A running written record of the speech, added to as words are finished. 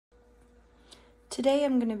Today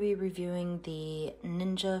I'm going to be reviewing the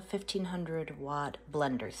Ninja 1500 watt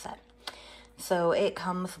blender set. So it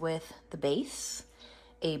comes with the base,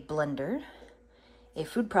 a blender, a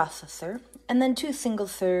food processor, and then 2 single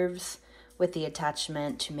serves with the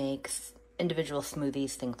attachment to make individual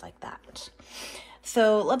smoothies, things like that.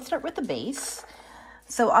 So let's start with the base.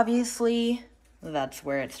 So obviously that's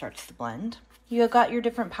where it starts to blend. You got your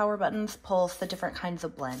different power buttons, pulse, the different kinds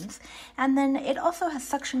of blends. And then it also has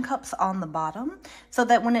suction cups on the bottom so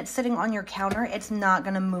that when it's sitting on your counter, it's not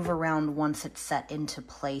gonna move around once it's set into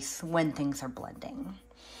place when things are blending.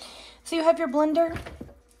 So you have your blender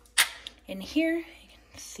in here. You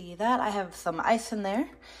can see that. I have some ice in there.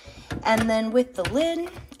 And then with the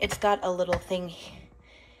lid, it's got a little thing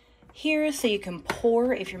here so you can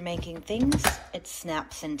pour if you're making things. It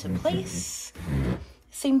snaps into place.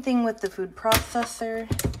 Same thing with the food processor.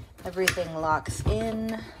 Everything locks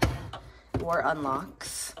in or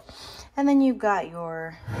unlocks. And then you've got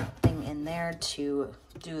your thing in there to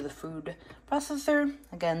do the food processor.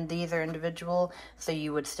 Again, these are individual, so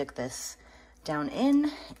you would stick this down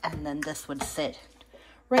in, and then this would sit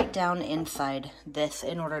right down inside this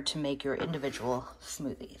in order to make your individual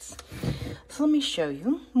smoothies. So let me show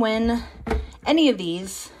you. When any of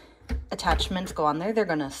these attachments go on there, they're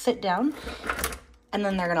gonna sit down and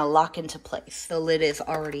then they're gonna lock into place. The lid is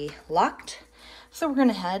already locked. So we're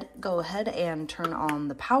gonna go ahead and turn on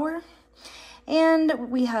the power. And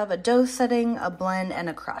we have a dough setting, a blend, and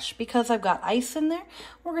a crush. Because I've got ice in there,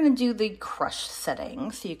 we're gonna do the crush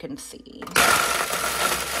setting so you can see.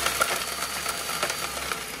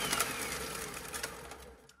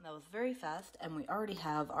 That was very fast, and we already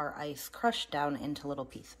have our ice crushed down into little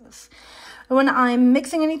pieces. When I'm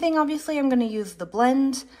mixing anything, obviously I'm gonna use the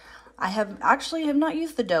blend. I have not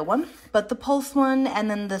used the dough one, but the pulse one, and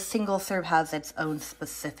then the single serve has its own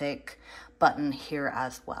specific button here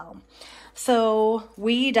as well. So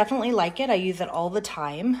we definitely like it. I use it all the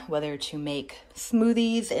time, whether to make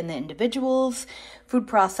smoothies in the individuals, food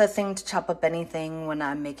processing to chop up anything when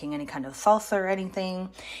I'm making any kind of salsa or anything.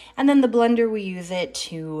 And then the blender, we use it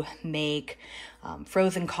to make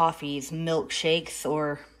frozen coffees, milkshakes,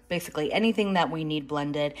 or basically anything that we need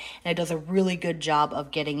blended, and it does a really good job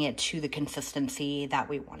of getting it to the consistency that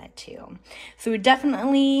we want it to. So we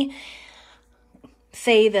definitely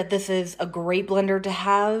say that this is a great blender to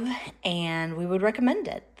have, and we would recommend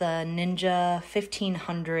it, the Ninja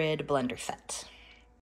 1500 blender set.